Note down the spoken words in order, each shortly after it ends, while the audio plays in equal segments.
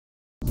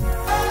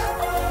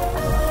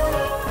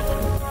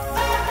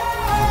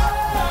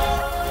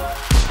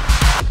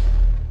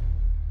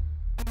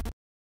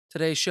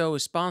Today's show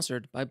is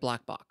sponsored by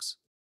Blackbox.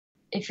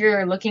 If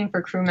you're looking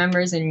for crew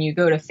members and you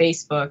go to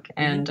Facebook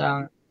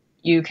and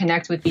you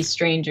connect with these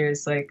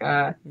strangers,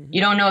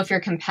 you don't know if you're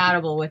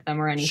compatible with them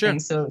or anything. Sure.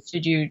 So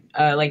should you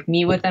like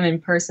meet with them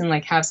in person,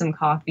 like have some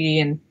coffee,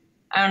 and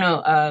I don't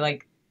know,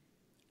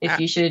 if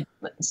you should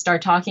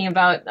start talking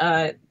about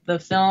the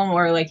film,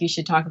 or like you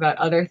should talk about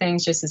other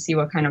things just to see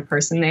what kind of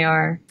person they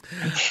are.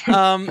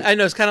 I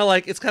know it's kind of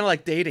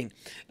like dating.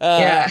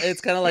 Yeah.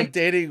 It's kind of like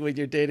dating when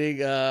you're dating,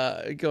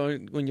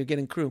 when you're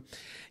getting crew.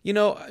 You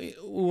know,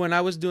 when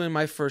I was doing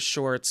my first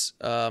shorts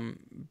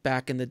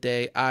back in the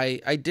day,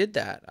 I did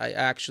that. I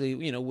actually,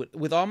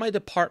 with all my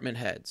department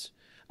heads,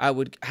 I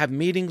would have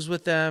meetings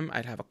with them.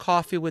 I'd have a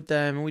coffee with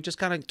them, and we just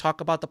kind of talk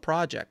about the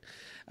project.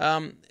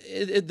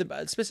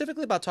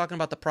 Specifically about talking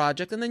about the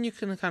project, and then you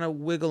can kind of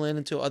wiggle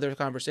into other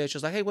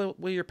conversations like, hey, what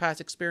are your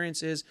past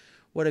experiences?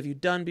 What have you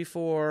done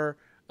before?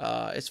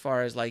 As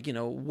far as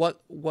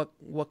what,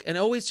 and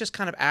always just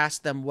kind of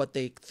ask them what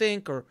they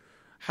think or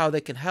how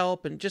they can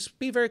help, and just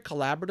be very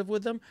collaborative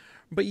with them.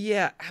 But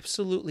yeah,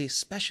 absolutely,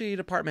 especially your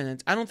department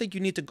heads. I don't think you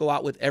need to go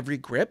out with every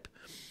grip,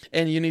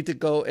 and you need to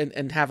go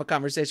and have a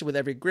conversation with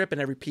every grip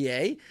and every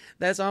PA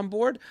that's on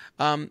board.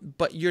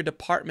 But your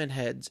department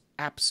heads,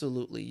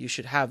 absolutely, you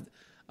should have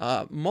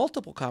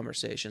multiple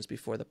conversations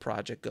before the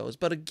project goes.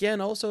 But again,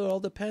 also it all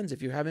depends.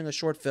 If you're having a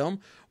short film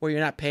where you're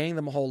not paying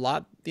them a whole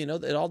lot,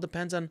 it all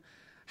depends on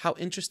how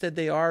interested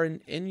they are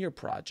in your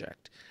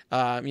project.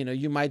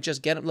 You might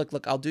just get them,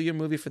 look, I'll do your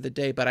movie for the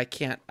day, but I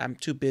can't, I'm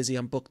too busy,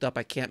 I'm booked up,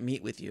 I can't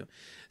meet with you.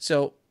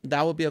 So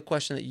that will be a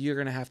question that you're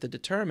going to have to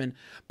determine,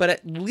 but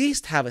at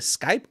least have a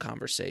Skype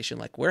conversation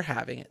like we're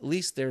having. At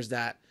least there's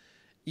that,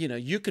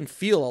 you can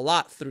feel a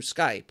lot through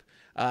Skype.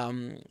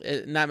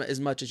 Not as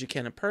much as you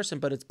can in person,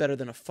 but it's better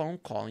than a phone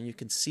call, and you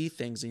can see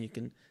things and you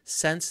can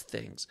sense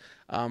things.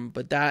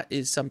 But that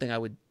is something I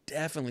would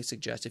definitely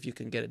suggest if you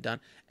can get it done,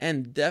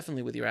 and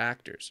definitely with your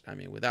actors. I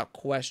mean, without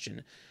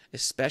question,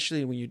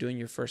 especially when you're doing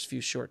your first few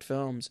short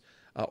films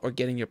or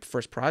getting your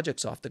first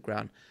projects off the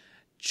ground.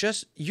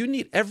 You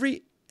need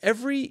every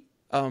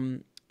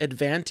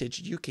advantage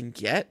you can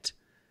get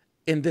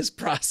in this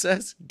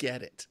process.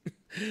 Get it.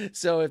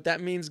 So if that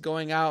means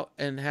going out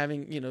and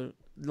having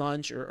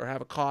lunch or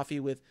have a coffee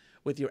with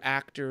your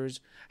actors,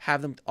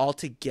 have them all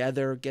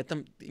together, get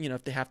them,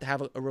 if they have to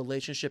have a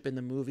relationship in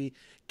the movie,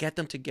 get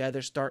them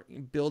together,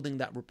 start building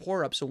that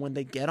rapport up. So when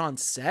they get on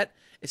set,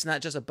 it's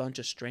not just a bunch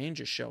of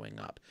strangers showing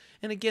up.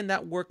 And again,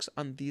 that works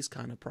on these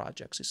kind of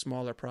projects, these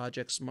smaller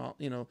projects,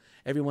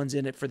 everyone's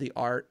in it for the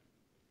art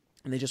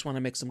and they just want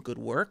to make some good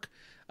work.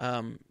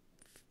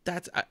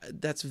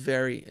 That's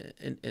very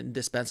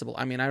indispensable.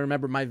 I mean, I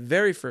remember my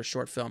very first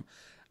short film,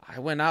 I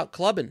went out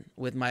clubbing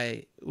with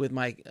my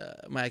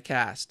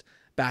cast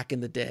back in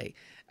the day.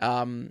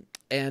 And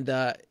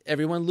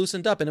everyone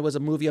loosened up, and it was a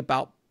movie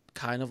about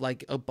kind of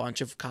like a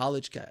bunch of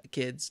college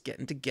kids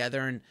getting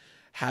together and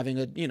having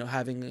a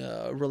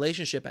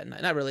relationship at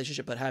night, not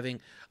relationship, but having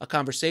a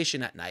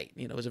conversation at night.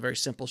 It was a very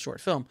simple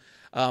short film.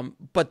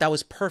 But that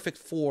was perfect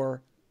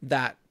for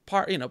that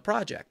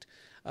project.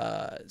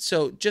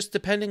 So just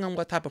depending on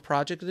what type of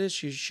project it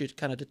is, you should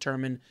kind of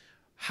determine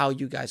how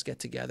you guys get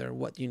together,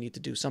 what you need to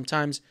do.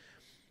 Sometimes,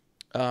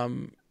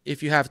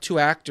 if you have two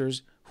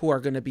actors who are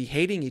going to be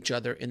hating each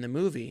other in the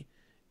movie,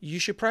 you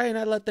should probably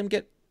not let them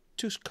get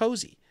too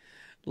cozy.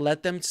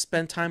 Let them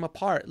spend time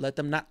apart. Let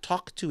them not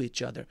talk to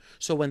each other.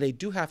 So when they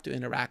do have to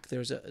interact,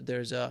 there's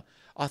a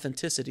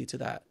authenticity to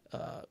that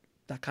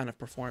kind of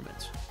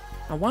performance.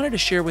 I wanted to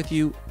share with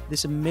you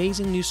this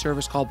amazing new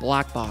service called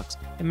Blackbox.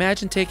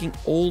 Imagine taking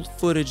old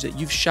footage that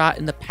you've shot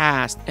in the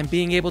past and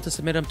being able to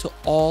submit them to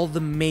all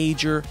the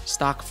major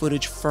stock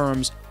footage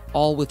firms,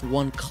 all with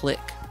one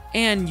click.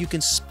 And you can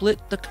split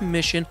the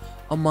commission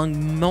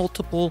among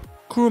multiple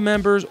crew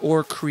members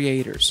or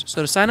creators.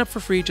 So to sign up for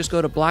free, just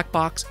go to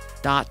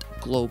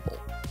blackbox.global.